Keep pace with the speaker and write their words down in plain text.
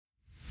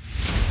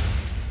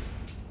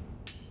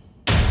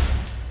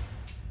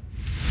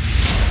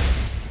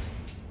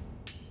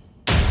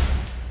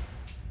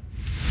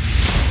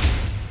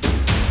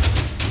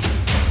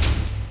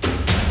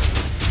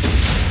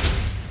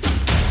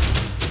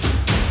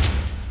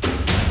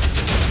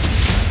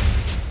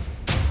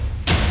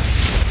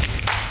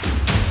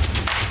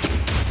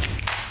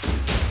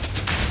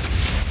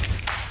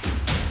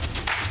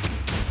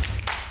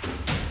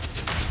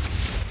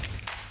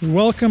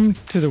Welcome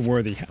to the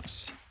Worthy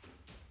House.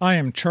 I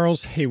am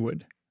Charles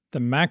Haywood, the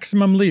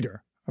maximum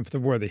leader of the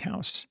Worthy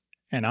House,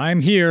 and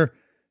I'm here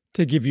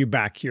to give you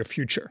back your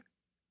future.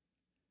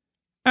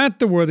 At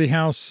the Worthy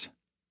House,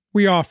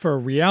 we offer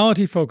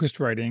reality-focused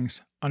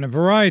writings on a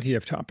variety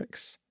of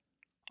topics,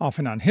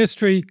 often on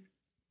history,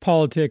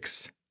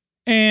 politics,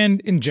 and,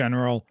 in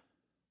general,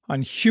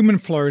 on human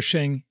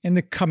flourishing in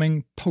the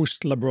coming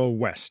post-liberal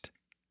West.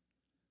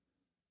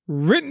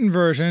 Written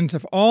versions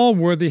of all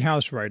Worthy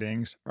House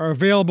writings are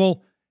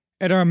available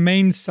at our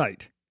main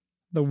site,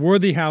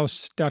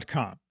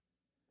 theworthyhouse.com.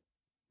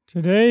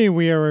 Today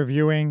we are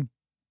reviewing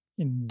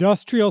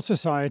Industrial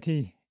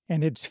Society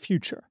and Its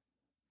Future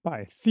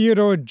by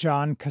Theodore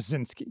John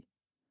Kaczynski.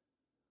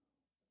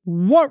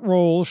 What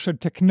role should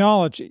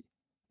technology,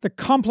 the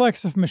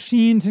complex of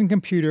machines and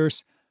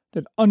computers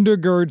that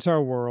undergirds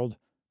our world,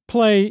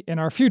 play in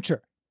our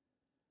future?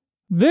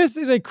 This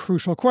is a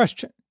crucial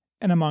question,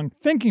 and among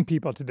thinking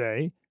people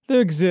today,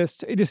 there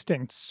exists a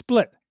distinct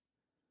split.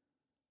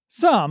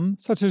 Some,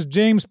 such as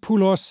James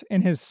Poulos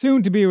in his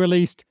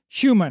soon-to-be-released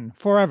Human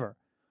Forever,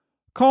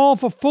 call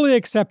for fully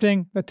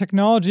accepting that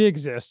technology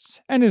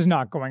exists and is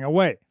not going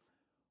away,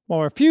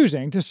 while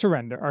refusing to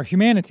surrender our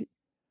humanity.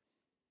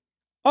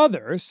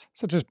 Others,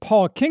 such as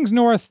Paul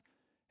Kingsnorth,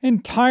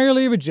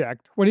 entirely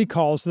reject what he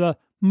calls the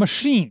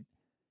machine,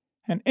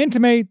 and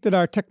intimate that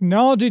our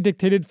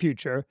technology-dictated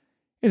future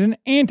is an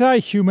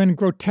anti-human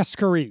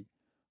grotesquerie,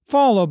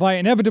 followed by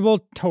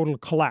inevitable total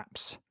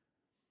collapse.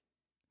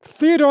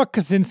 Theodore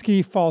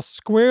Kaczynski falls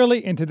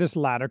squarely into this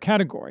latter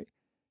category,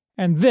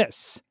 and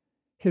this,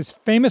 his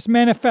famous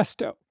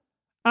manifesto,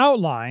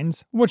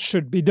 outlines what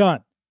should be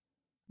done,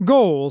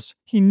 goals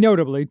he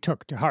notably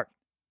took to heart.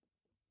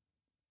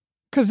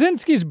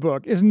 Kaczynski's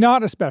book is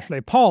not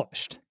especially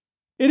polished.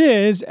 It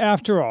is,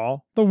 after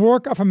all, the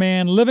work of a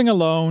man living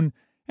alone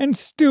and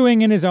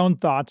stewing in his own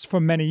thoughts for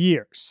many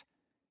years,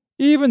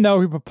 even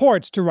though he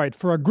purports to write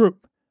for a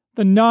group,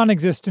 the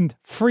non-existent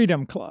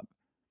Freedom Club.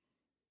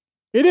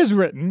 It is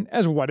written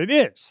as what it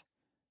is,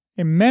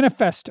 a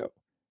manifesto,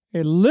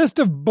 a list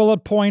of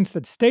bullet points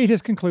that state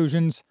his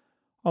conclusions,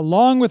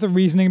 along with the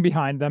reasoning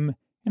behind them,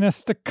 in a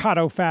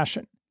staccato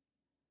fashion.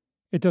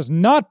 It does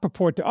not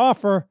purport to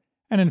offer,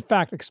 and in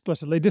fact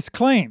explicitly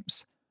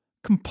disclaims,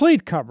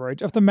 complete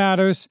coverage of the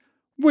matters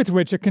with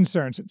which it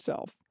concerns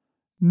itself,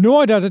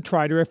 nor does it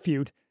try to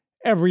refute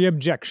every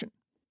objection.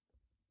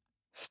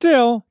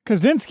 Still,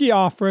 Kaczynski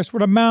offers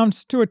what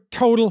amounts to a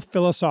total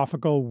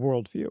philosophical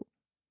worldview.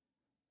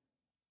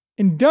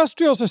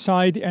 Industrial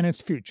Society and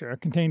Its Future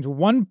contains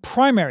one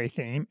primary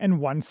theme and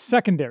one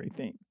secondary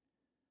theme.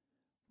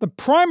 The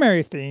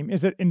primary theme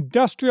is that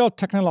industrial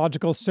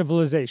technological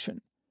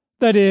civilization,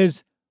 that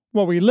is,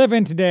 what we live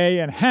in today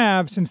and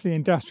have since the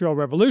Industrial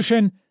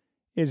Revolution,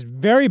 is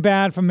very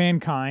bad for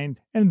mankind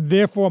and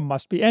therefore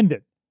must be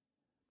ended.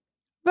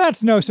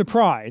 That's no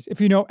surprise if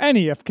you know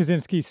any of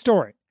Kaczynski's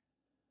story.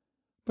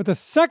 But the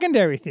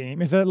secondary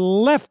theme is that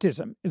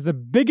leftism is the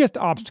biggest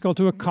obstacle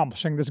to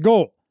accomplishing this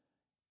goal,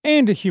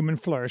 and to human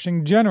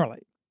flourishing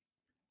generally.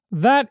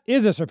 That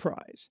is a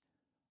surprise.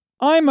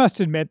 I must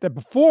admit that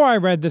before I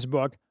read this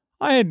book,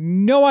 I had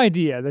no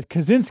idea that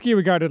Kaczynski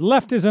regarded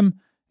leftism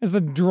as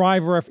the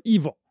driver of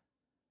evil.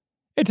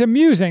 It's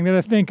amusing that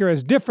a thinker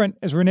as different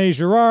as René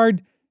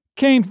Girard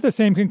came to the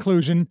same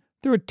conclusion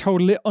through a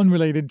totally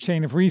unrelated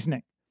chain of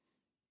reasoning.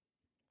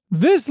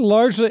 This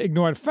largely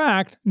ignored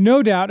fact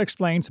no doubt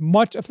explains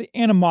much of the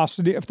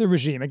animosity of the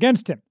regime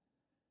against him.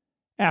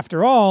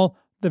 After all,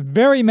 the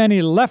very many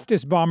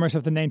leftist bombers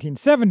of the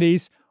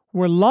 1970s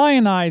were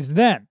lionized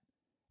then,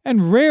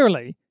 and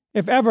rarely,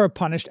 if ever,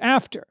 punished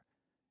after,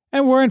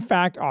 and were in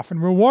fact often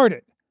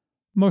rewarded,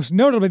 most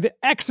notably the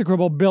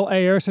execrable Bill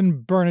Ayers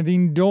and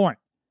Bernardine Dohrn.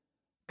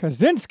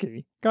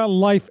 Kaczynski got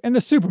life in the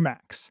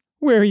Supermax,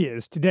 where he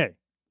is today.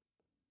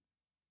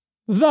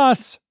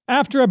 Thus,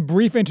 after a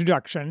brief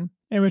introduction,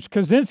 in which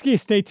Kaczynski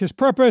states his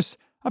purpose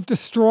of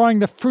destroying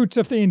the fruits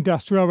of the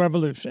Industrial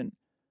Revolution,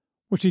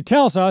 which he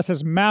tells us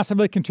has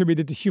massively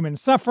contributed to human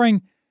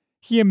suffering,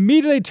 he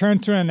immediately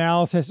turns to an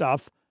analysis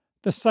of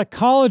the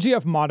psychology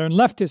of modern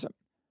leftism,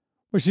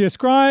 which he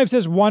describes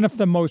as one of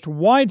the most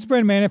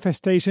widespread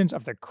manifestations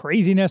of the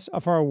craziness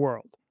of our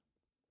world.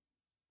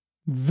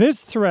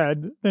 This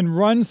thread then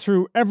runs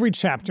through every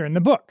chapter in the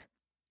book.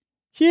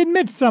 He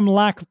admits some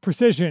lack of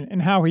precision in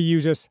how he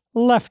uses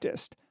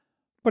leftist,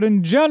 but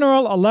in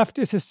general, a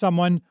leftist is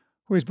someone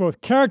who is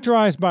both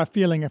characterized by a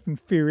feeling of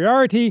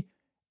inferiority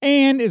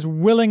and is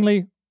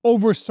willingly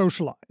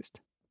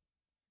over-socialized.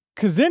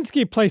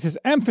 Kaczynski places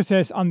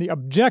emphasis on the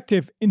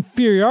objective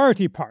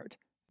inferiority part,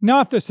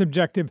 not the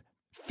subjective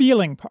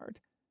feeling part.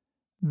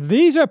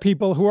 These are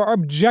people who are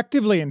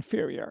objectively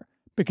inferior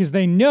because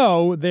they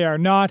know they are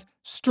not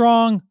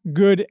strong,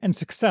 good, and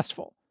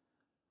successful.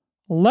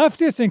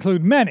 Leftists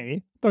include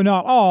many, though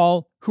not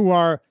all, who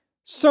are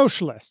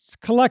socialists,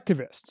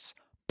 collectivists,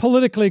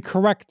 politically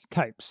correct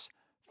types,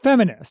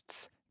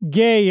 feminists,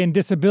 gay and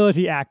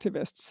disability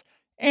activists,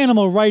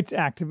 animal rights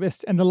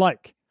activists, and the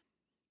like.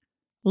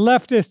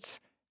 Leftists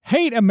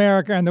hate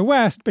America and the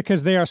West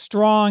because they are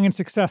strong and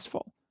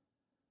successful.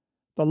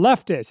 The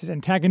leftist is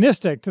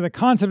antagonistic to the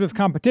concept of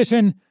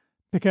competition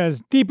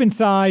because deep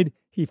inside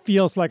he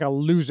feels like a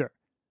loser.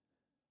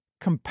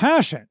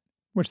 Compassion,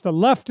 which the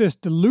leftist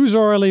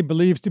delusorially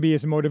believes to be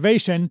his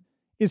motivation,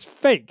 is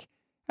fake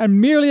and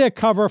merely a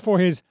cover for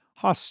his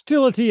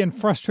hostility and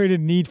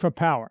frustrated need for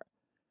power.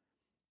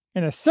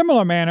 In a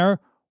similar manner,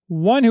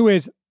 one who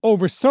is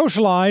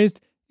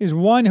over-socialized is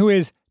one who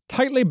is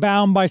tightly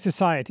bound by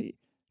society,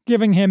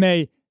 giving him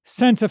a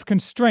sense of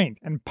constraint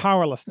and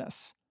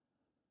powerlessness.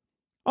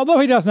 Although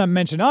he does not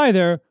mention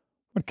either,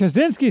 what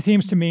Kaczynski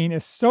seems to mean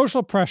is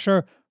social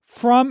pressure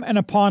from and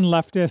upon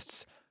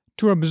leftists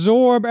to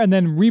absorb and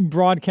then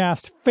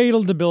rebroadcast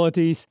fatal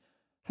debilities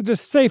such as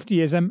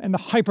safetyism and the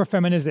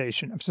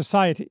hyperfeminization of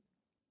society.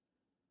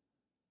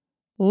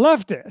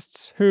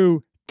 Leftists,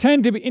 who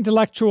tend to be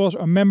intellectuals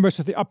or members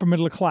of the upper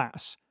middle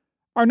class,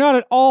 are not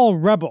at all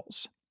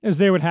rebels, as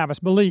they would have us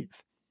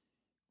believe.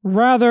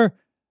 Rather,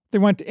 they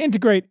want to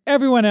integrate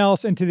everyone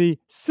else into the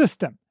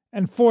system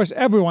and force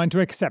everyone to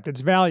accept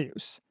its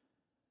values.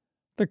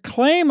 The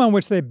claim on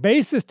which they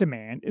base this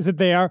demand is that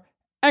they are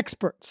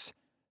experts,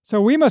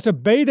 so we must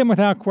obey them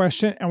without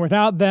question and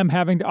without them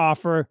having to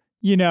offer,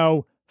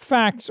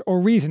 facts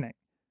or reasoning.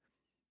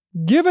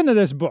 Given that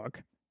this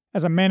book,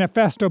 as a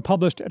manifesto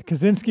published at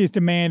Kaczynski's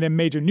demand in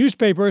major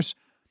newspapers,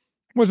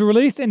 was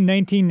released in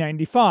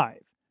 1995,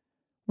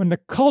 when the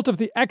cult of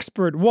the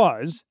expert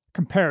was,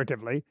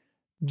 comparatively,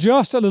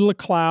 just a little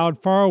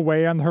cloud far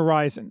away on the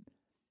horizon,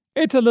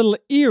 it's a little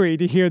eerie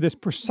to hear this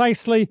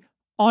precisely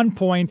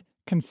on-point,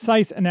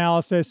 concise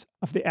analysis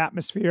of the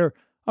atmosphere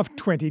of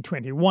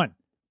 2021.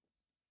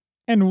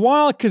 And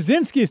while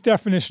Kaczynski's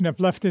definition of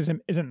leftism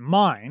isn't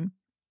mine,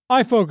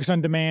 I focus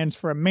on demands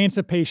for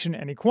emancipation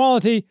and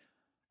equality,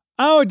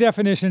 our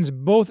definitions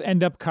both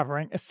end up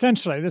covering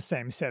essentially the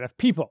same set of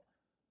people.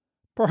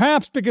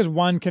 Perhaps because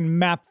one can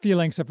map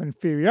feelings of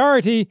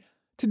inferiority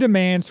to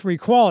demands for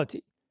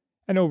equality,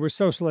 and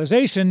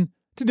over-socialization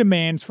to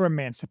demands for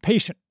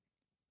emancipation.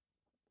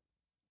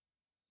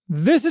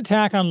 This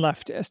attack on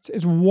leftists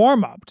is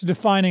warm-up to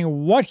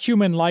defining what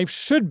human life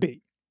should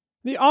be,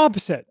 the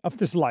opposite of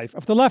this life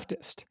of the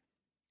leftist.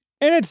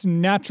 In its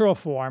natural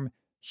form,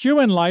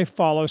 human life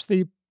follows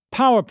the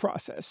power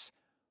process,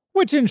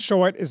 which in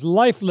short is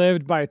life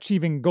lived by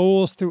achieving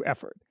goals through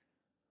effort.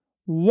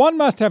 One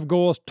must have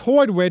goals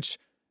toward which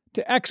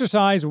to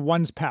exercise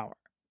one's power.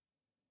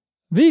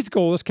 These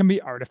goals can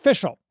be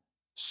artificial,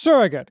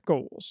 surrogate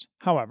goals,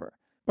 however,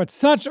 but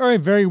such are a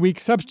very weak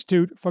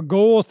substitute for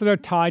goals that are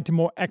tied to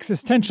more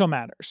existential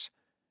matters.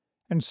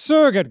 And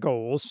surrogate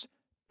goals,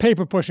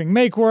 paper-pushing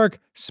make-work,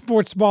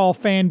 sports ball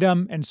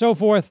fandom, and so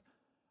forth,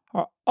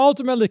 are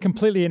ultimately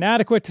completely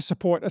inadequate to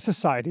support a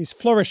society's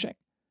flourishing.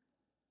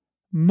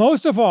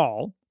 Most of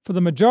all, for the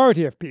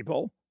majority of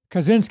people,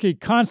 Kaczynski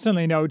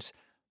constantly notes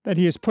that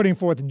he is putting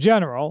forth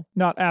general,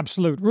 not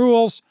absolute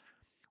rules,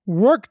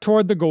 work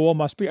toward the goal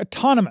must be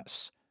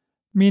autonomous,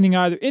 meaning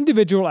either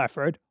individual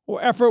effort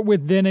or effort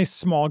within a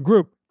small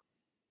group.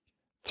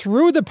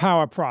 Through the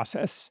power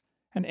process,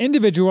 an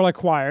individual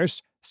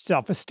acquires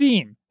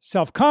self-esteem,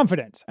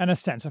 self-confidence, and a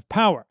sense of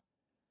power.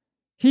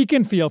 He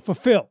can feel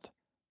fulfilled.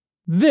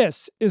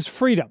 This is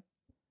freedom.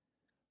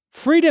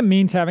 Freedom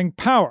means having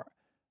power,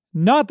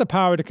 not the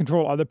power to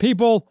control other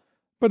people,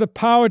 but the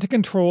power to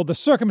control the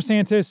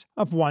circumstances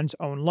of one's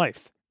own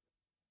life.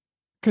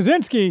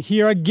 Kaczynski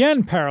here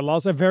again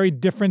parallels a very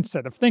different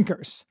set of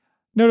thinkers,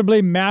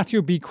 notably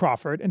Matthew B.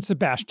 Crawford and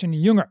Sebastian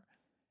Junger,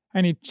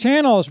 and he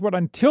channels what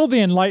until the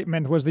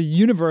Enlightenment was the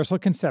universal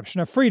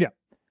conception of freedom,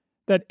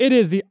 that it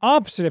is the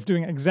opposite of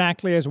doing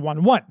exactly as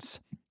one wants,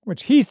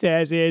 which he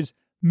says is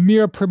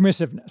mere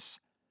permissiveness.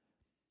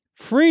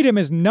 Freedom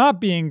is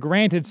not being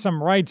granted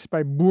some rights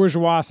by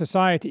bourgeois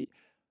society,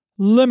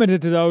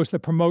 limited to those that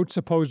promote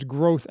supposed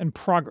growth and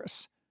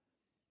progress.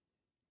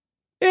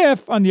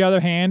 If, on the other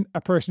hand,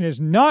 a person is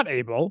not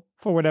able,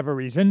 for whatever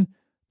reason,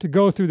 to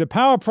go through the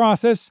power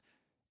process,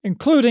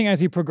 including as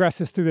he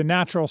progresses through the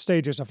natural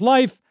stages of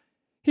life,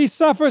 he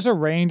suffers a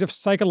range of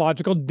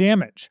psychological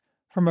damage,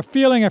 from a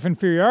feeling of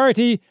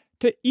inferiority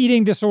to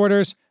eating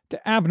disorders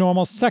to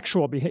abnormal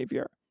sexual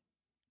behavior.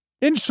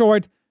 In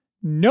short,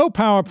 no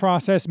power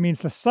process means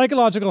the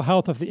psychological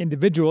health of the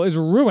individual is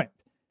ruined,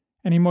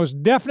 and he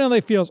most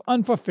definitely feels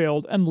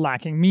unfulfilled and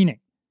lacking meaning.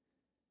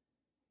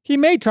 He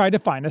may try to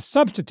find a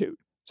substitute,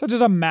 such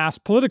as a mass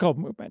political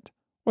movement,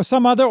 or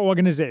some other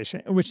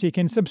organization in which he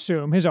can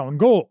subsume his own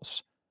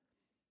goals.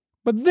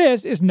 But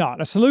this is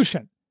not a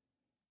solution.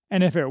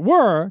 And if it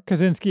were,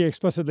 Kaczynski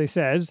explicitly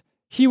says,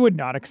 he would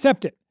not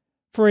accept it,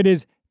 for it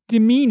is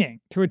demeaning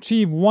to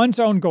achieve one's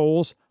own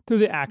goals through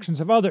the actions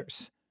of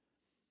others.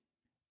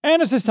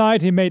 And a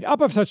society made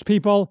up of such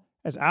people,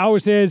 as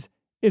ours is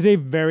a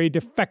very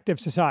defective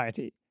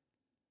society.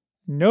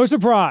 No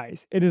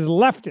surprise, it is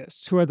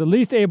leftists who are the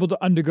least able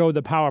to undergo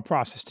the power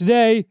process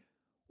today,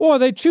 or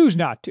they choose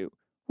not to,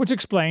 which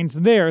explains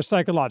their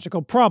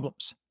psychological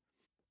problems.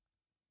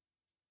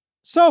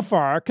 So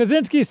far,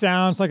 Kaczynski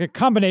sounds like a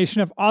combination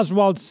of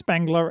Oswald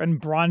Spengler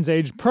and Bronze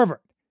Age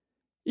pervert,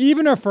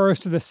 even refers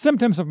to the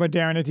symptoms of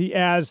modernity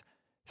as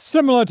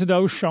similar to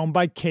those shown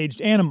by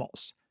caged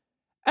animals,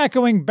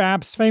 echoing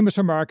Bapp's famous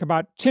remark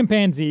about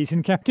chimpanzees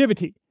in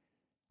captivity,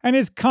 and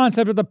his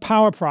concept of the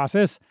power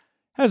process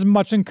has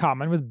much in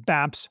common with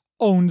Bapp's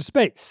own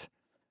space.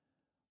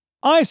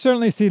 I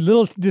certainly see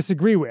little to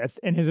disagree with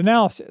in his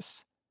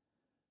analysis.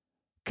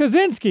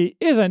 Kaczynski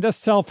isn't a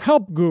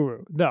self-help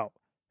guru, though,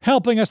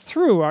 helping us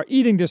through our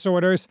eating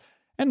disorders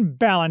and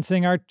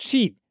balancing our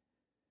qi.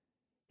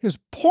 His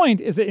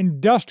point is that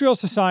industrial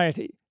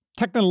society,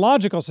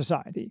 technological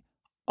society,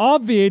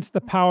 obviates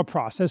the power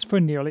process for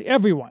nearly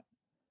everyone.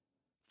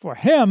 For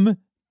him,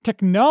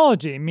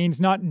 technology means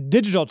not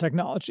digital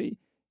technology,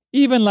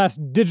 even less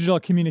digital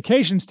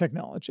communications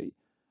technology,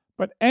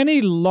 but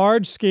any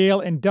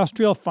large-scale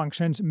industrial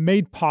functions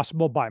made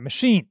possible by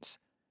machines,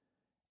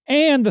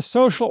 and the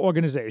social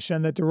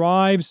organization that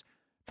derives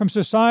from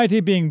society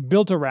being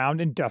built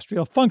around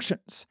industrial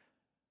functions,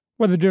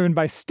 whether driven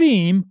by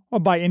steam or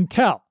by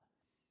Intel.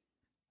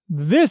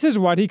 This is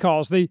what he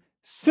calls the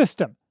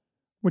system,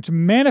 which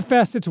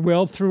manifests its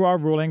will through our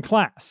ruling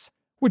class,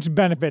 which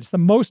benefits the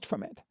most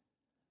from it.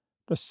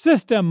 The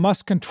system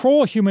must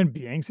control human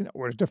beings in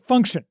order to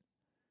function.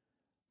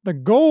 The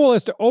goal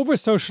is to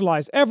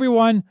over-socialize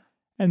everyone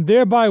and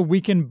thereby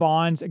weaken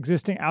bonds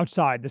existing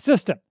outside the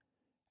system.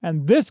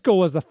 And this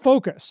goal is the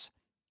focus,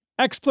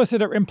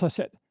 explicit or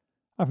implicit,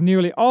 of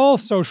nearly all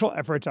social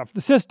efforts of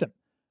the system,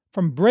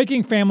 from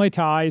breaking family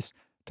ties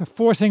to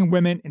forcing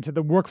women into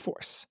the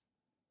workforce.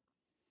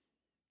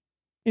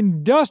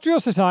 Industrial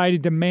society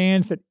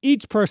demands that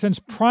each person's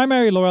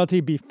primary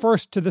loyalty be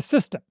first to the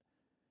system,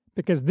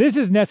 because this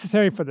is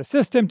necessary for the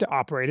system to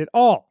operate at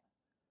all.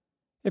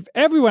 If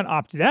everyone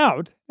opted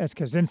out, as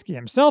Kaczynski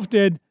himself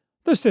did,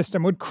 the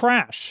system would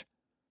crash.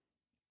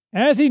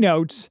 As he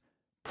notes,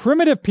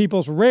 primitive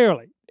peoples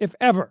rarely, if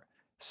ever,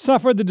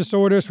 suffered the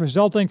disorders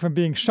resulting from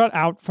being shut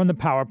out from the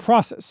power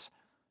process,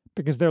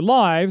 because their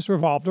lives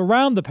revolved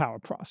around the power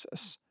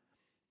process.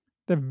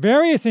 The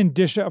various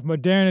indicia of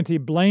modernity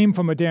blame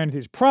for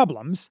modernity's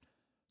problems,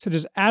 such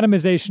as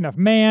atomization of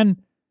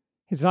man,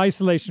 his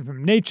isolation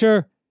from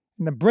nature,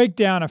 and the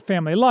breakdown of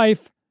family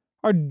life,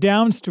 are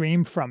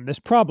downstream from this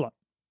problem.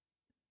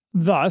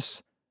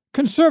 Thus,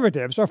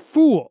 conservatives are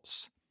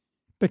fools,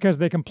 because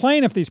they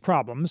complain of these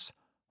problems,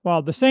 while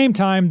at the same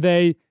time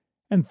they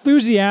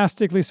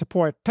enthusiastically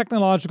support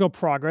technological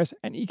progress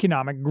and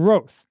economic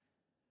growth.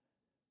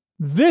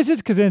 This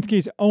is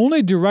Kaczynski's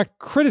only direct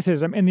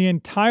criticism in the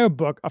entire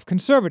book of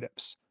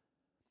conservatives.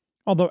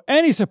 Although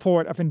any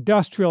support of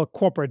industrial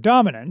corporate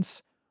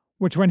dominance,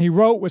 which when he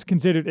wrote was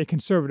considered a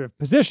conservative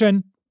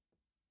position,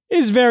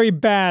 is very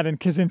bad in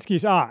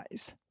Kaczynski's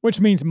eyes, which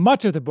means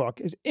much of the book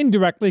is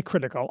indirectly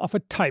critical of a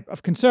type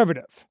of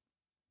conservative.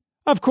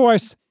 Of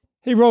course,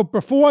 he wrote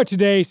before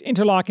today's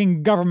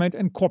interlocking government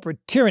and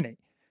corporate tyranny,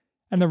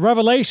 and the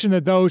revelation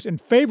that those in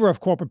favor of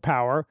corporate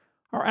power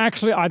are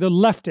actually either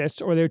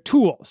leftists or their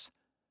tools,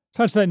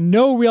 such that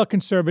no real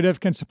conservative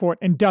can support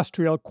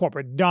industrial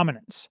corporate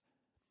dominance.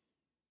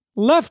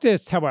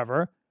 Leftists,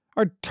 however,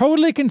 are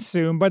totally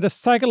consumed by the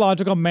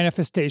psychological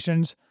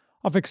manifestations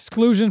of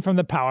exclusion from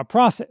the power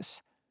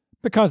process,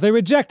 because they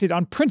reject it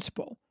on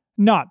principle,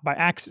 not by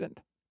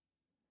accident.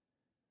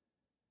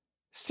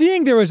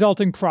 Seeing the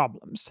resulting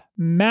problems,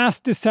 mass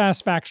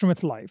dissatisfaction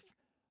with life,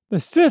 the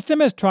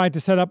system has tried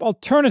to set up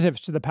alternatives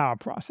to the power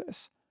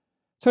process,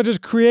 such as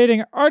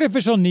creating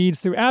artificial needs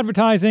through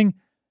advertising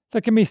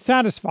that can be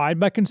satisfied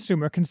by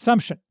consumer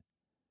consumption.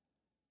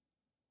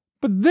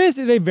 But this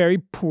is a very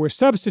poor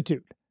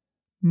substitute,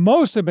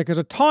 mostly because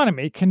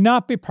autonomy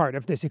cannot be part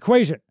of this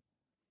equation.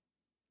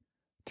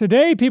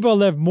 Today, people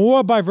live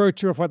more by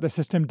virtue of what the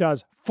system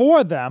does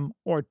for them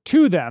or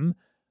to them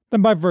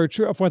than by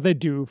virtue of what they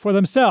do for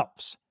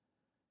themselves.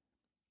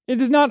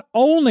 It is not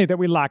only that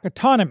we lack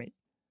autonomy,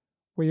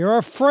 we are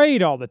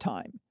afraid all the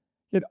time.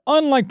 Yet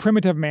unlike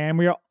primitive man,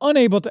 we are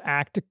unable to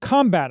act to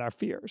combat our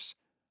fears,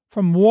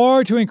 from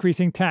war to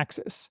increasing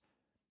taxes.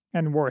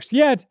 And worse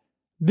yet,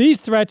 these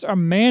threats are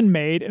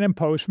man-made and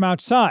imposed from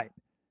outside,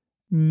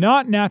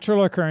 not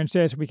natural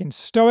occurrences we can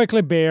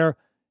stoically bear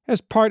as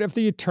part of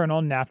the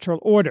eternal natural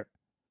order.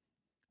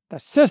 The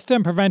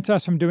system prevents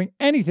us from doing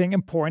anything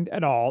important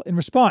at all in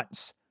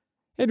response.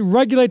 It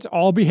regulates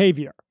all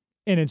behavior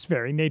in its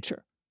very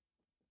nature.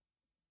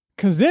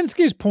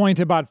 Kaczynski's point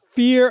about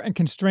fear and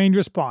constrained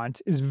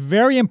response is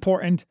very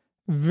important,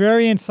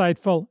 very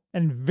insightful,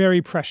 and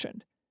very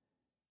prescient.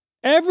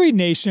 Every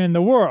nation in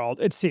the world,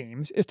 it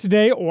seems, is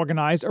today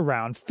organized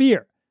around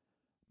fear,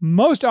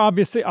 most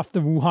obviously of the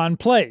Wuhan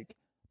plague,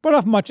 but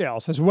of much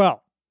else as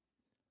well.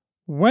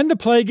 When the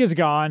plague is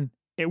gone,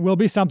 it will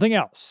be something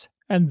else,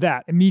 and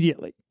that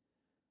immediately.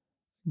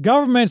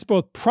 Governments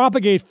both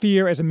propagate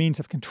fear as a means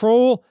of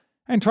control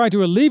and try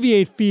to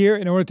alleviate fear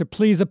in order to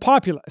please the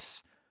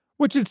populace,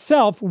 which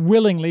itself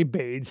willingly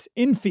bathes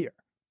in fear.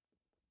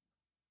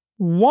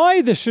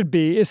 Why this should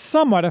be is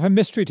somewhat of a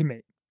mystery to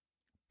me.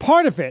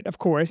 Part of it, of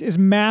course, is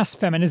mass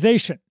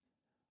feminization,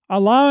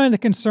 allowing the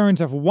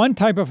concerns of one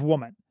type of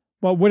woman,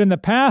 what would in the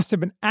past have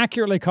been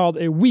accurately called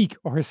a weak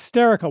or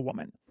hysterical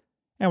woman,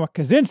 and what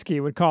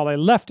Kaczynski would call a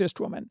leftist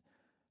woman,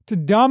 to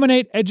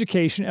dominate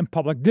education and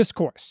public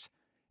discourse,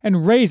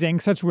 and raising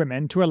such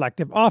women to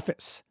elective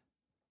office.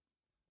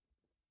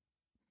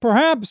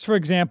 Perhaps, for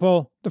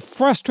example, the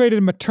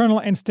frustrated maternal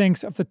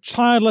instincts of the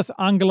childless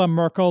Angela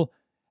Merkel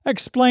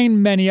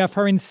explain many of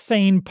her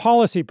insane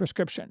policy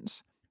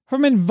prescriptions,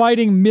 from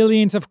inviting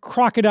millions of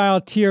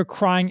crocodile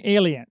tear-crying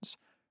aliens,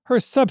 her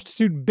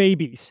substitute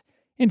babies,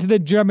 into the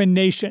German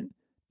nation,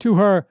 to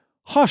her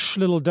 "hush,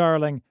 little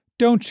darling,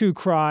 don't you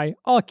cry,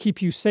 I'll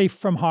keep you safe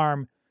from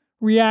harm"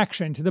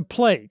 reaction to the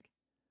plague.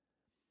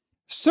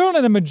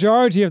 Certainly the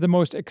majority of the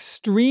most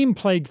extreme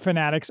plague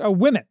fanatics are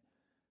women,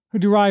 who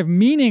derive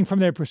meaning from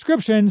their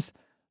prescriptions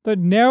that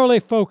narrowly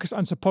focus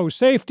on supposed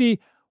safety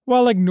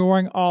while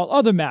ignoring all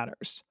other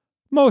matters,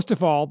 most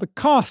of all the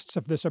costs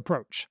of this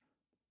approach.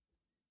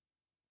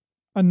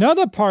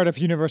 Another part of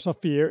universal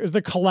fear is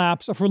the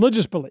collapse of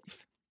religious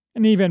belief,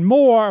 and even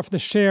more of the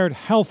shared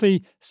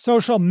healthy,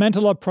 social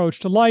mental approach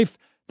to life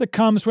that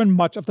comes when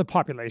much of the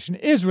population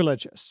is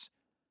religious.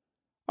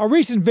 A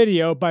recent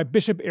video by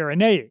Bishop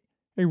Irenei,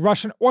 a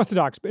Russian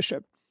Orthodox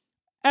bishop,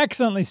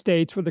 excellently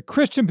states what the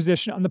Christian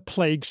position on the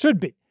plague should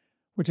be,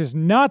 which is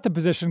not the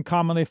position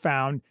commonly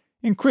found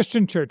in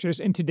Christian churches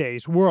in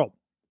today's world.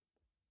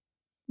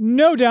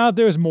 No doubt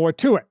there is more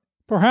to it,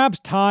 perhaps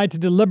tied to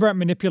deliberate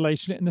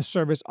manipulation in the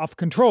service of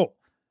control.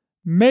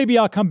 Maybe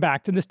I'll come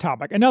back to this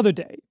topic another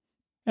day,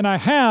 and I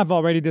have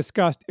already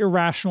discussed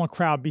irrational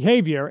crowd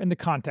behavior in the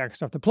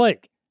context of the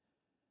plague.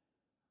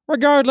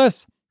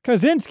 Regardless,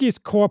 Kaczynski's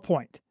core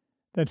point,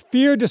 that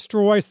fear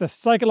destroys the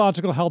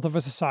psychological health of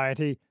a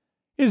society,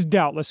 is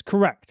doubtless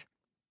correct.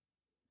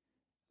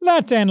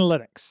 That's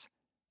analytics.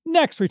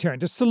 Next, we turn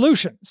to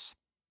solutions,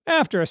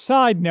 after a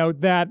side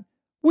note that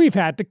we've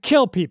had to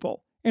kill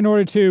people in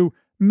order to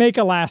make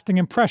a lasting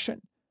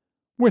impression,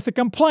 with the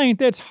complaint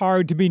that it's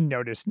hard to be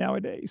noticed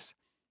nowadays.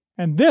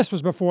 And this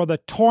was before the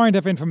torrent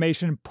of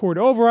information poured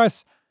over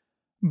us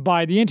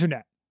by the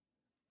internet.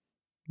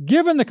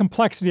 Given the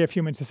complexity of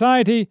human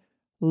society,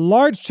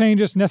 large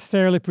changes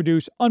necessarily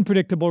produce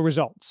unpredictable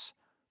results.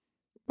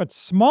 But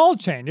small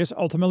changes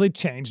ultimately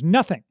change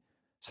nothing.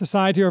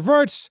 Society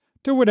reverts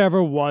to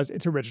whatever was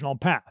its original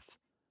path.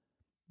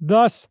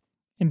 Thus,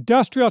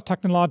 industrial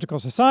technological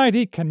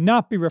society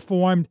cannot be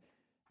reformed,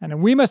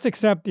 and we must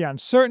accept the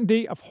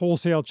uncertainty of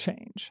wholesale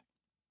change.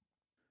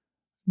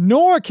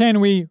 Nor can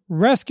we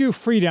rescue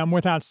freedom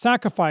without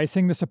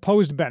sacrificing the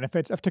supposed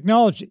benefits of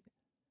technology.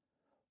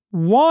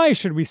 Why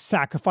should we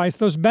sacrifice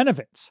those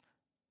benefits?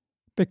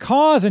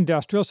 Because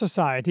industrial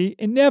society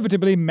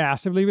inevitably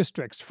massively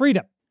restricts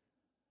freedom.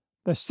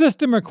 The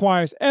system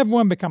requires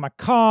everyone become a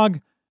cog,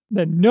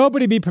 that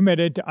nobody be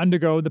permitted to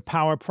undergo the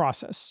power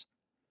process.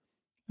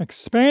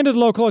 Expanded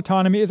local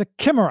autonomy is a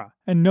chimera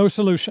and no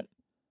solution.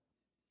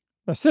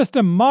 The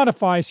system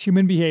modifies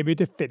human behavior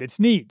to fit its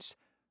needs,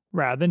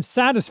 rather than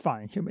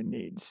satisfying human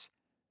needs.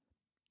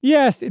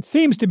 Yes, it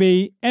seems to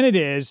be, and it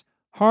is,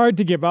 hard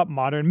to give up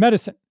modern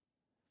medicine.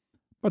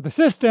 But the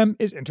system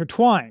is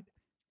intertwined.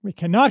 We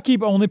cannot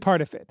keep only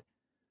part of it.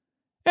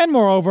 And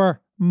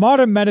moreover,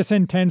 modern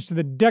medicine tends to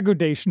the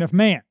degradation of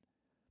man,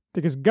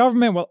 because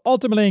government will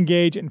ultimately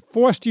engage in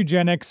forced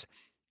eugenics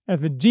as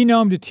the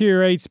genome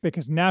deteriorates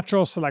because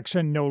natural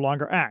selection no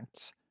longer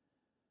acts.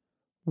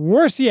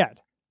 Worse yet,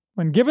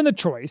 when given the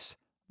choice,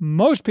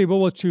 most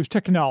people will choose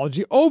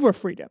technology over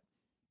freedom,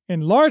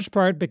 in large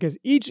part because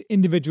each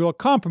individual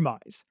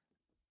compromise,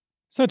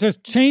 such as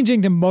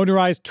changing to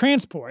motorized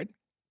transport,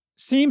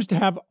 seems to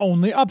have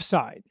only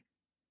upside.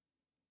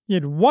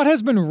 Yet what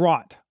has been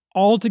wrought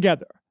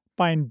altogether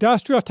by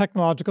industrial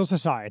technological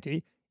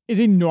society is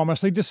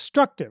enormously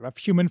destructive of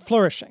human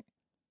flourishing.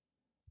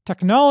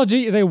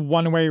 Technology is a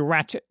one-way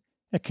ratchet.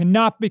 It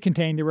cannot be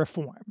contained or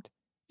reformed.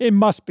 It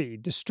must be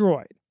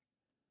destroyed.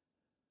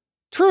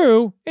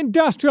 True,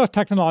 industrial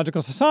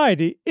technological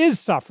society is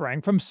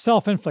suffering from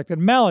self-inflicted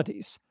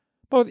maladies,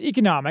 both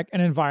economic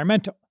and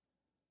environmental.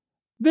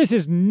 This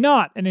is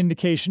not an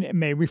indication it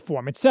may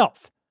reform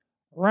itself.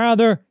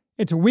 Rather,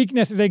 its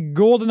weakness is a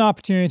golden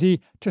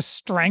opportunity to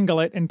strangle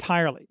it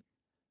entirely.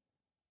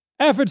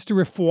 Efforts to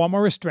reform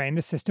or restrain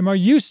the system are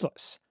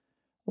useless.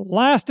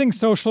 Lasting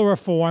social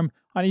reform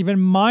on even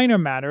minor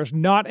matters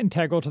not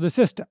integral to the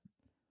system,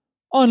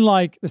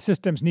 unlike the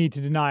system's need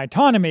to deny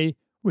autonomy,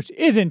 which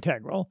is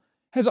integral,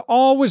 has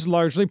always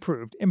largely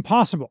proved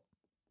impossible.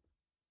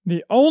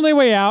 The only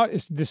way out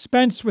is to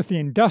dispense with the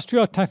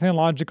industrial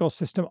technological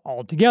system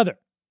altogether.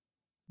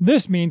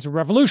 This means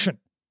revolution,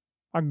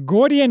 a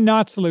Gordian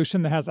knot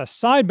solution that has the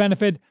side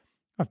benefit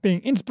of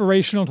being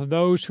inspirational to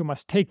those who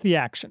must take the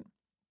action.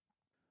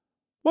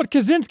 What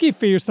Kaczynski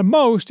fears the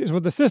most is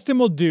what the system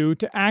will do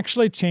to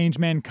actually change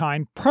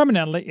mankind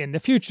permanently in the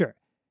future,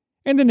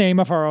 in the name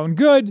of our own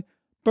good,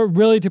 but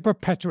really to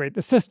perpetuate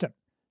the system,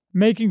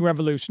 making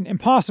revolution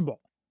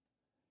impossible.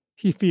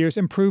 He fears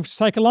improved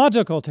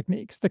psychological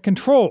techniques that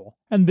control,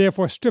 and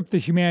therefore strip the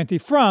humanity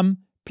from,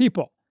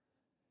 people.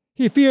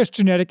 He fears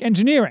genetic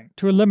engineering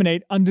to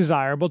eliminate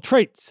undesirable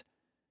traits.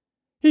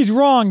 He's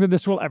wrong that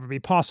this will ever be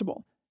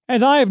possible.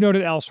 As I have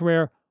noted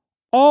elsewhere,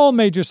 all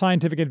major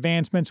scientific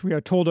advancements we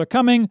are told are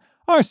coming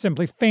are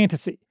simply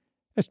fantasy,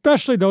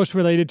 especially those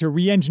related to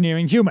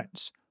re-engineering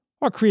humans,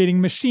 or creating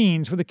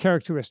machines with the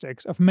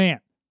characteristics of man.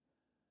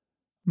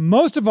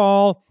 Most of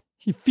all,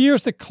 he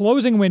fears the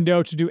closing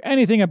window to do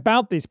anything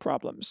about these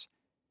problems.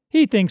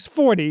 He thinks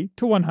 40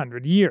 to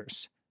 100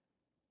 years.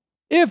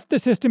 If the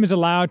system is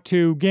allowed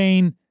to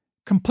gain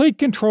complete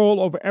control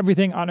over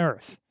everything on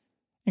Earth,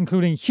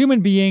 including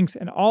human beings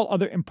and all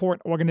other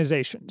important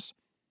organizations,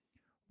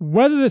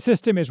 whether the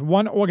system is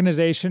one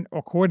organization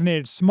or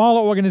coordinated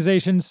smaller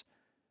organizations,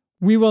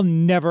 we will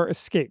never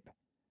escape.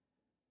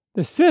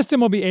 The system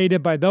will be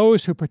aided by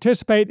those who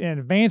participate in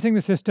advancing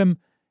the system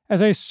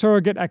as a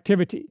surrogate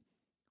activity,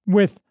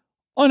 with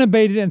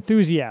unabated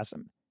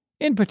enthusiasm,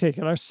 in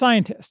particular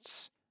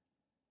scientists.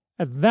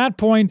 At that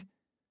point,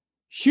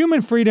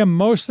 human freedom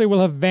mostly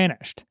will have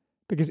vanished,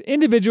 because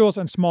individuals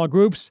and small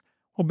groups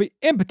will be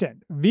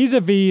impotent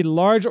vis-a-vis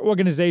large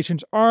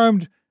organizations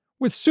armed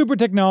with super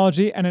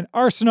technology and an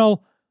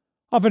arsenal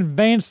of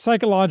advanced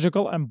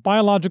psychological and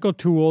biological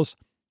tools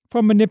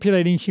for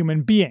manipulating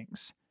human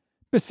beings,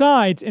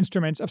 besides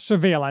instruments of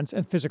surveillance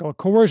and physical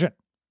coercion.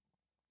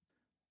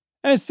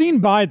 As seen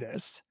by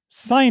this,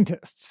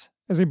 scientists,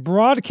 as a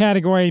broad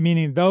category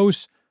meaning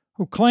those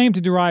who claim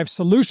to derive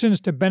solutions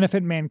to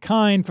benefit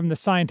mankind from the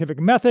scientific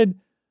method,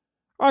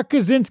 are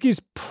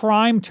Kaczynski's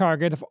prime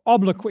target of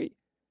obloquy.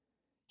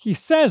 He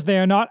says they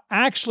are not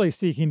actually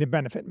seeking to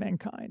benefit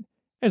mankind,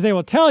 as they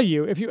will tell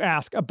you if you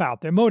ask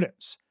about their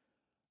motives.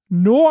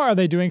 Nor are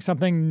they doing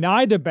something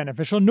neither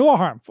beneficial nor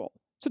harmful,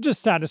 such as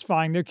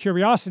satisfying their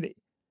curiosity.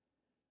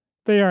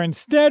 They are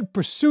instead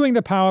pursuing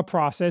the power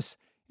process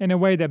in a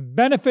way that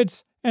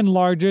benefits,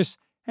 enlarges,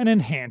 and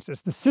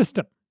enhances the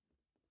system.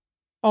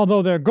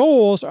 Although their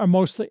goals are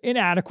mostly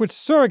inadequate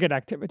surrogate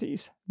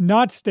activities,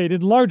 not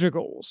stated larger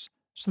goals,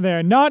 so they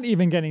are not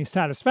even getting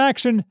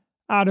satisfaction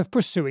out of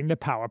pursuing the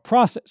power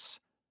process.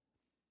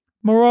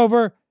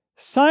 Moreover,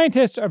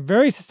 scientists are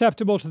very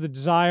susceptible to the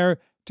desire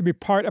to be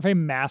part of a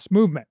mass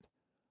movement,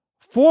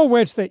 for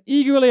which they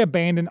eagerly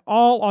abandon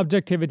all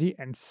objectivity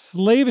and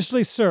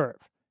slavishly serve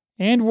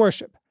and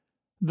worship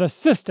the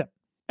system,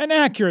 an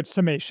accurate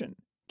summation,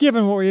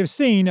 given what we have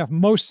seen of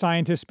most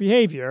scientists'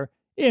 behavior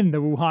in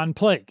the Wuhan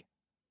plague.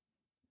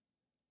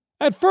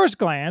 At first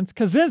glance,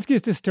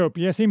 Kaczynski's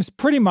dystopia seems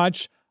pretty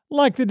much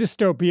like the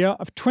dystopia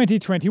of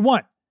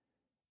 2021,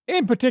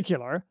 in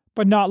particular,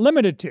 but not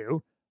limited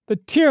to, the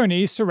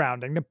tyrannies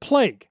surrounding the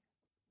plague.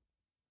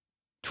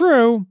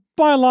 True,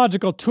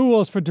 biological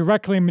tools for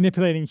directly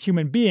manipulating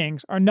human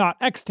beings are not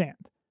extant,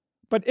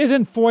 but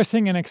isn't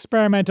forcing an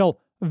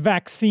experimental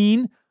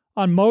vaccine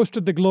on most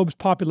of the globe's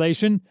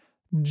population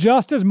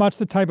just as much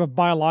the type of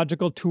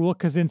biological tool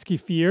Kaczynski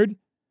feared?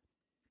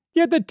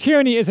 Yet the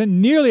tyranny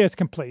isn't nearly as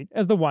complete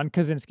as the one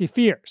Kaczynski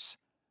fears.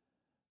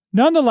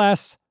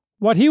 Nonetheless,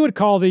 what he would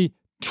call the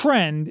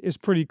trend is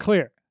pretty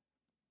clear.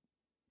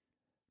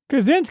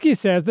 Kaczynski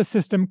says the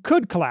system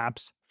could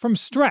collapse from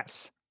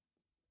stress.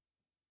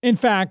 In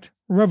fact,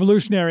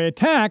 revolutionary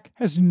attack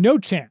has no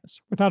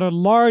chance without a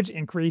large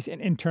increase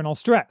in internal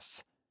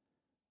stress.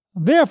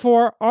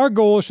 Therefore, our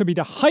goal should be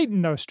to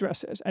heighten those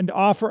stresses and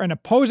offer an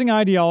opposing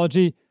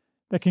ideology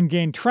that can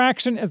gain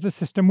traction as the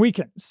system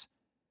weakens,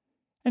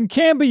 and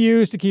can be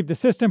used to keep the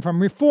system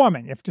from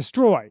reforming if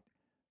destroyed,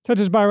 such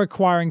as by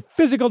requiring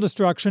physical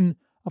destruction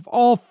of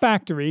all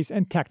factories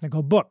and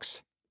technical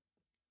books.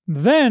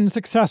 Then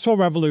successful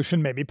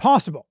revolution may be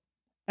possible.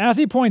 As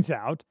he points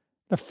out,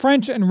 the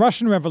French and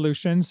Russian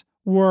revolutions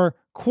were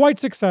quite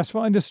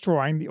successful in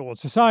destroying the old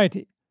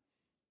society.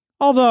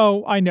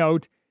 Although, I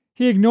note,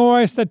 he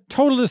ignores that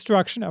total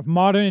destruction of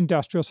modern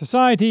industrial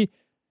society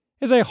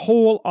is a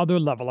whole other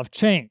level of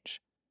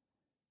change.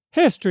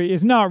 History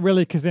is not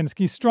really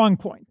Kaczynski's strong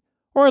point,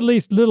 or at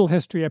least little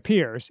history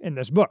appears in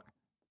this book.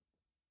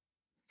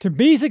 To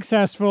be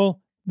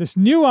successful, this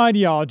new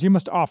ideology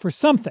must offer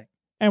something,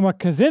 and what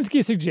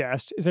Kaczynski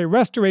suggests is a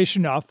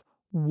restoration of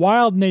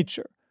wild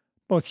nature,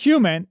 both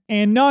human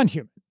and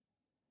non-human.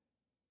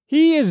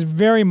 He is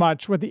very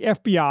much what the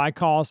FBI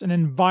calls an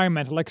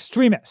environmental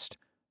extremist,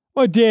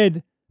 or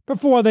did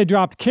before they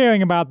dropped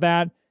caring about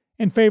that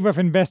in favor of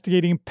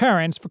investigating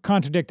parents for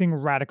contradicting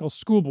radical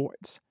school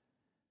boards.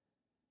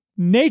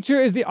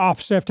 Nature is the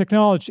opposite of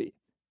technology.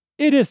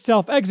 It is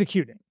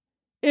self-executing.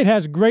 It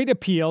has great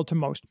appeal to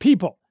most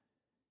people,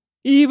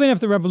 even if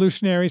the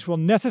revolutionaries will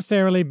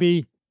necessarily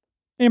be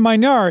a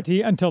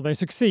minority until they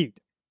succeed.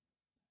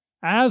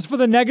 As for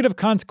the negative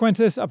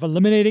consequences of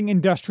eliminating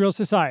industrial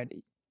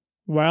society,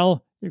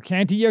 well, you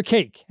can't eat your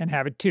cake and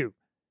have it too.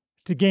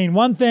 To gain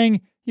one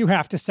thing, you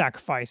have to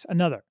sacrifice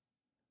another.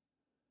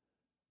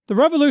 The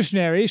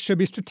revolutionaries should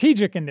be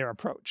strategic in their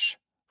approach.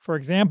 For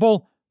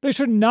example, they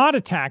should not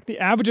attack the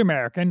average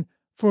American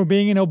for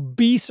being an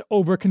obese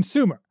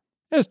overconsumer,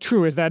 as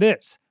true as that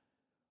is.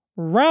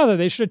 Rather,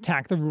 they should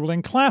attack the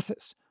ruling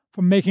classes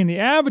for making the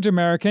average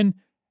American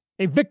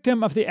a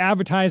victim of the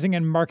advertising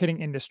and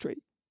marketing industry.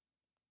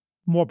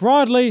 More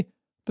broadly,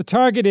 the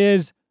target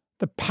is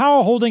the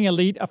power-holding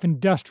elite of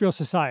industrial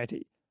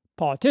society: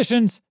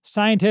 politicians,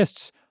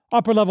 scientists,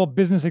 upper-level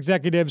business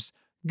executives,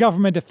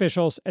 government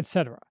officials,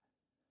 etc.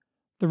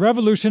 The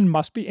revolution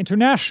must be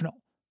international,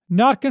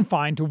 not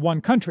confined to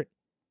one country.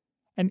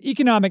 And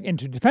economic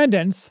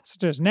interdependence,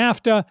 such as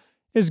NAFTA,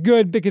 is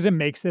good because it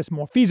makes this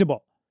more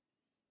feasible.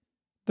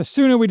 The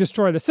sooner we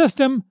destroy the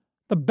system,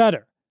 the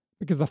better,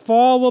 because the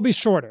fall will be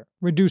shorter,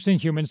 reducing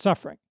human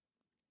suffering.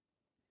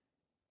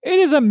 It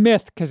is a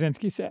myth,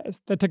 Kaczynski says,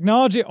 that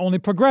technology only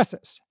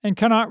progresses and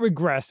cannot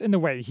regress in the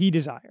way he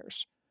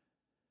desires.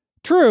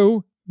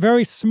 True,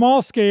 very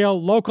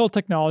small-scale local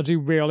technology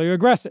rarely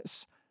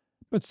regresses,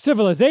 but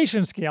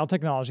civilization-scale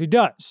technology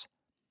does.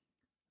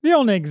 The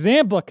only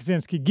example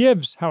Kaczynski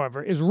gives,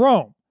 however, is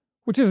Rome,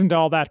 which isn't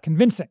all that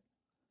convincing.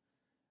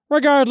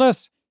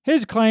 Regardless,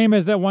 his claim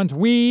is that once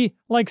we,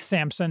 like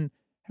Samson,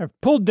 have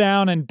pulled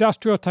down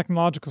industrial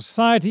technological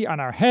society on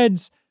our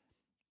heads,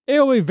 it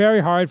will be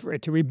very hard for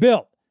it to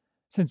rebuild,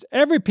 since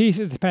every piece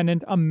is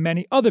dependent on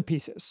many other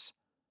pieces.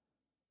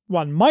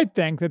 One might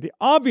think that the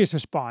obvious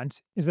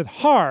response is that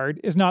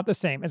hard is not the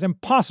same as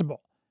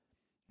impossible,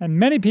 and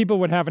many people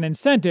would have an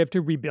incentive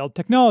to rebuild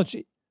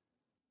technology.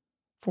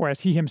 For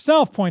as he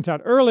himself points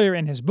out earlier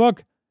in his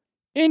book,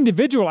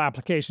 individual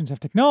applications of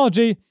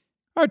technology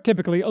are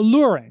typically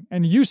alluring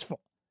and useful.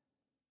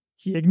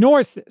 He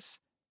ignores this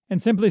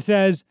and simply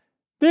says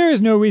there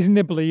is no reason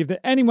to believe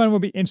that anyone will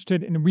be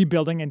interested in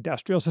rebuilding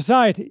industrial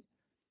society,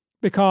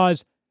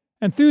 because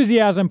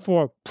enthusiasm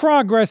for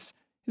progress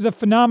is a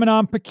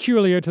phenomenon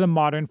peculiar to the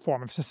modern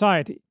form of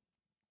society.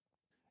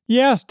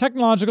 Yes,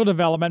 technological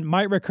development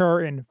might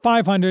recur in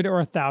 500 or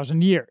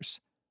 1,000 years,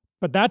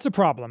 but that's a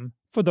problem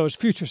for those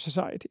future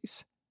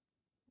societies.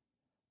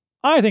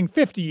 I think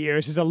 50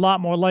 years is a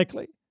lot more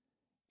likely.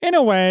 In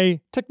a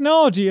way,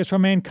 technology is for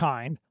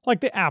mankind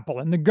like the apple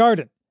in the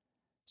garden.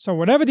 So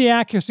whatever the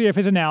accuracy of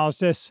his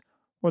analysis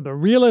or the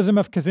realism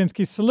of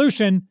Kaczynski's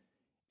solution,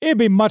 it'd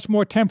be much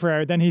more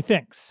temporary than he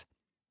thinks.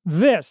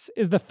 This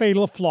is the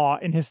fatal flaw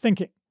in his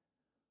thinking.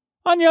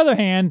 On the other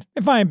hand,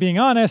 if I am being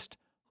honest,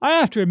 I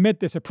have to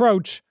admit this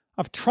approach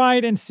of try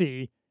it and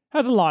see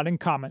has a lot in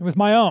common with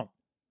my own.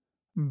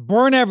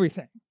 Burn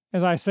everything,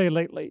 as I say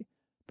lately,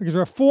 because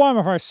reform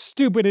of our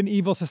stupid and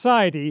evil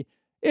society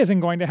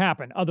isn't going to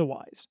happen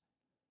otherwise.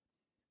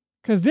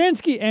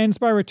 Kaczynski ends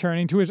by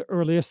returning to his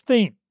earliest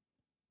theme,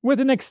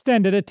 with an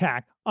extended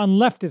attack on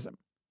leftism.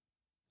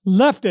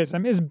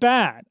 Leftism is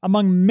bad,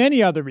 among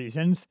many other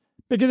reasons,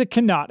 because it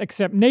cannot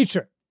accept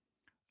nature.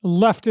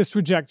 Leftists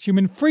reject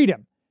human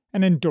freedom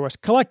and endorse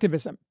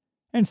collectivism,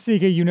 and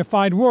seek a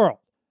unified world,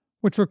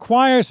 which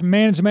requires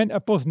management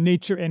of both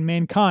nature and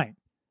mankind.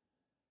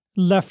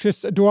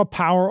 Leftists adore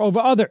power over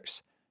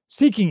others,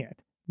 seeking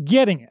it,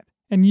 getting it,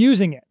 and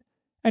using it,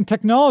 and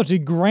technology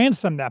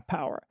grants them that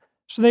power,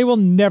 so they will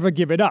never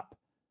give it up.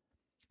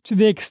 To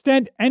the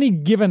extent any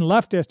given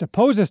leftist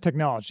opposes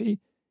technology,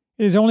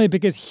 it is only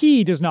because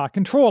he does not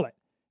control it,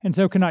 and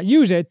so cannot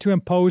use it to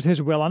impose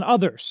his will on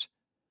others.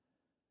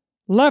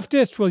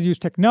 Leftists will use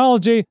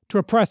technology to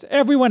oppress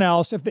everyone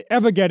else if they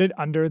ever get it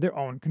under their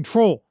own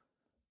control.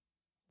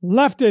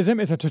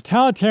 Leftism is a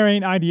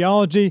totalitarian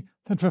ideology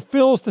that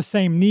fulfills the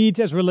same needs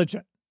as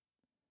religion.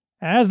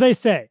 As they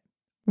say,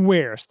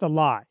 where's the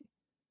lie?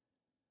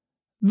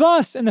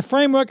 Thus, in the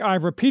framework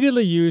I've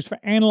repeatedly used for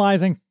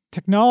analyzing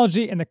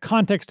technology in the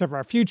context of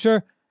our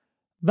future,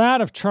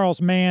 that of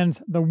Charles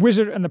Mann's The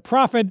Wizard and the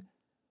Prophet,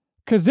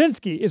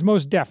 Kaczynski is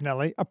most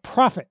definitely a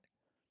prophet.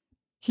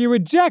 He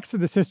rejects that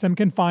the system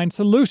can find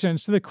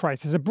solutions to the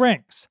crisis it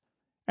brings,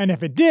 and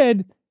if it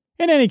did,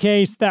 in any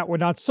case, that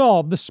would not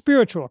solve the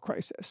spiritual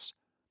crisis.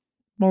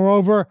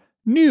 Moreover,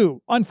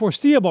 new,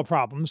 unforeseeable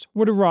problems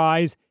would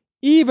arise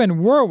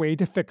even were we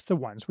to fix the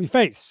ones we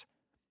face.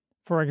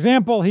 For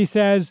example, he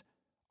says,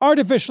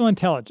 artificial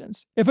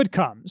intelligence, if it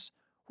comes,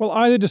 will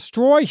either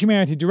destroy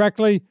humanity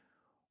directly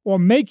or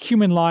make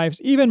human lives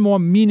even more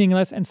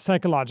meaningless and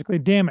psychologically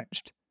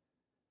damaged.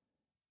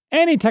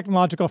 Any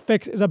technological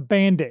fix is a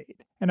band-aid,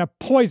 and a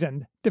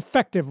poisoned,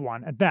 defective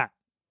one at that.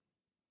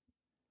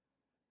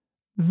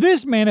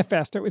 This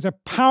manifesto is a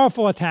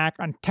powerful attack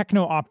on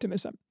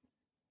techno-optimism.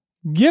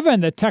 Given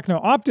that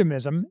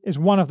techno-optimism is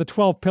one of the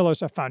 12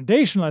 pillars of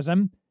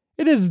foundationalism,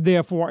 it is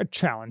therefore a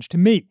challenge to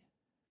me.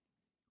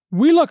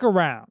 We look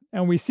around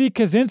and we see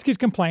Kaczynski's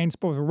complaints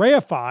both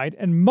reified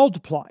and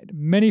multiplied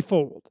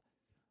many-fold.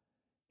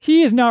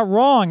 He is not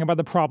wrong about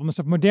the problems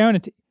of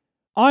modernity.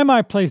 I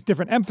might place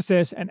different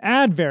emphasis and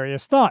add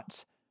various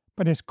thoughts,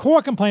 but his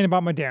core complaint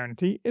about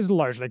modernity is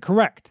largely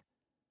correct.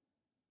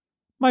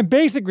 My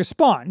basic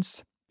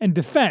response and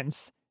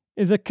defense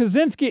is that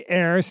Kaczynski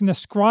errs in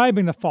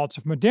ascribing the faults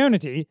of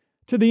modernity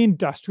to the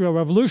Industrial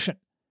Revolution.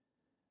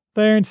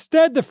 They are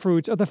instead the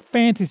fruits of the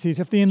fantasies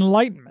of the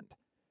Enlightenment,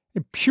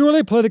 a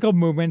purely political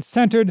movement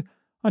centered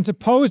on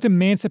supposed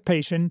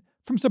emancipation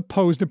from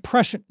supposed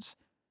oppressions.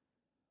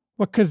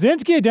 What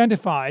Kaczynski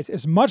identifies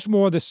is much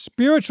more the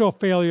spiritual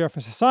failure of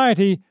a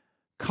society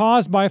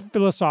caused by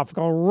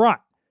philosophical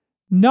rot,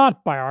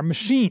 not by our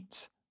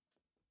machines.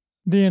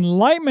 The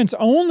Enlightenment's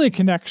only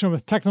connection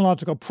with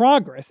technological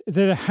progress is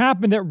that it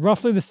happened at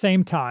roughly the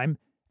same time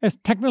as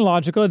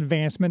technological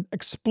advancement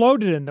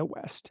exploded in the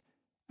West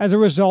as a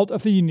result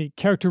of the unique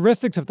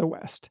characteristics of the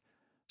West.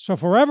 So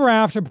forever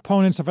after,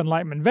 proponents of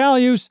Enlightenment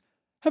values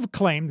have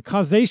claimed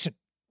causation.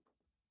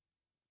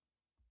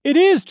 It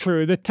is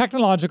true that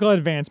technological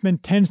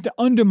advancement tends to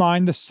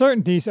undermine the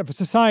certainties of a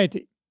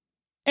society.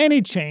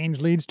 Any change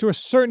leads to a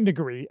certain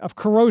degree of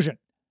corrosion.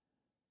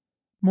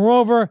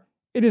 Moreover,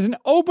 it is an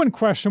open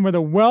question whether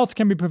wealth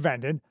can be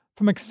prevented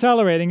from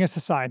accelerating a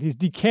society's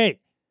decay.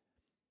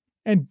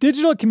 And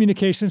digital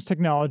communications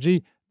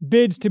technology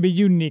bids to be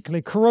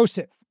uniquely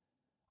corrosive,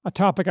 a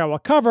topic I will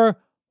cover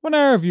when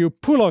I review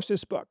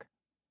Poulos' book.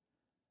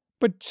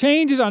 But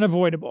change is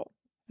unavoidable,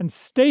 and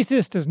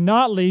stasis does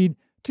not lead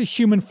to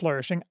human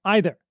flourishing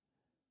either.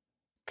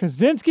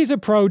 Kaczynski's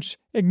approach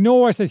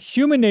ignores that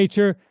human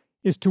nature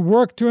is to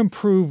work to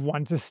improve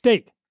one's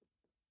estate,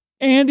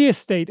 and the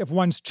estate of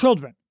one's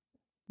children,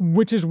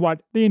 which is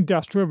what the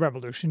Industrial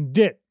Revolution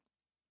did.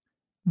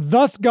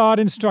 Thus God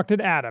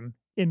instructed Adam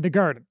in the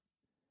garden.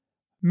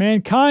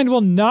 Mankind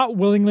will not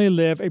willingly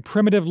live a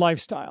primitive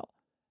lifestyle,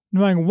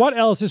 knowing what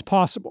else is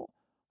possible,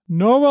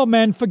 nor will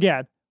men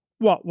forget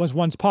what was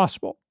once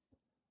possible.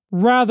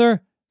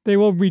 Rather, they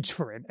will reach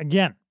for it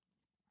again.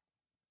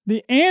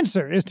 The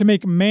answer is to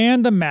make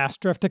man the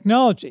master of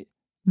technology,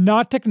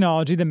 not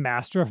technology the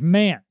master of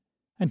man,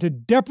 and to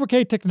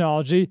deprecate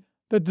technology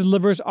that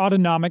delivers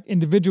autonomic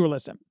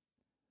individualism.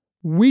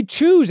 We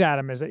choose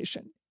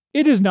atomization.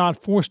 It is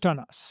not forced on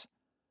us.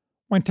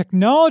 When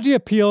technology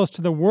appeals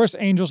to the worst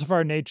angels of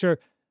our nature,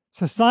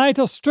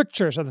 societal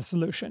strictures are the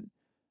solution,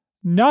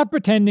 not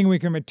pretending we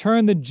can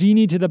return the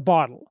genie to the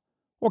bottle,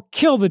 or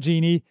kill the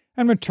genie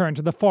and return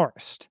to the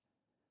forest.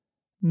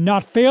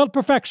 Not failed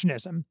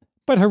perfectionism,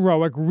 but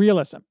heroic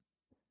realism.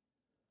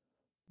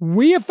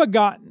 We have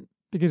forgotten,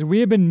 because we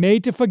have been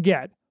made to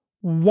forget,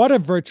 what a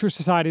virtuous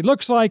society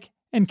looks like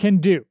and can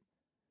do.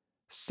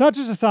 Such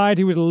a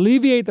society would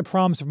alleviate the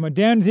problems of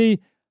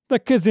modernity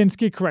that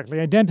Kaczynski correctly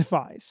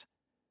identifies,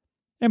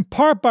 in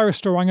part by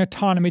restoring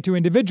autonomy to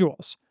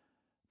individuals,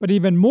 but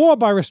even more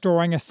by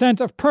restoring a sense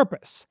of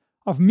purpose,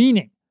 of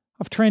meaning,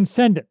 of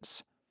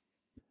transcendence.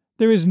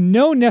 There is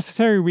no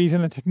necessary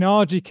reason that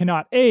technology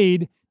cannot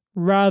aid,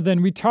 rather than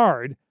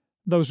retard,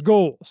 those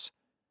goals.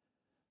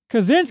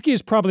 Kaczynski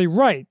is probably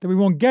right that we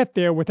won't get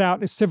there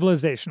without a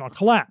civilizational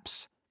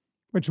collapse,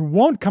 which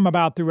won't come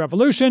about through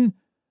revolution,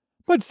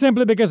 but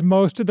simply because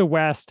most of the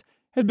West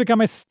has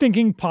become a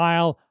stinking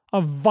pile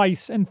of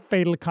vice and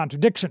fatal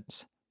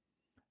contradictions.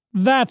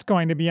 That's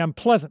going to be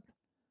unpleasant.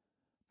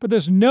 But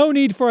there's no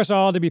need for us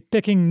all to be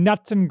picking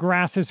nuts and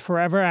grasses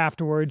forever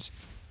afterwards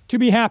to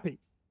be happy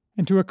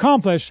and to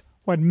accomplish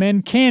what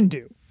men can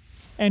do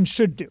and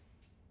should do.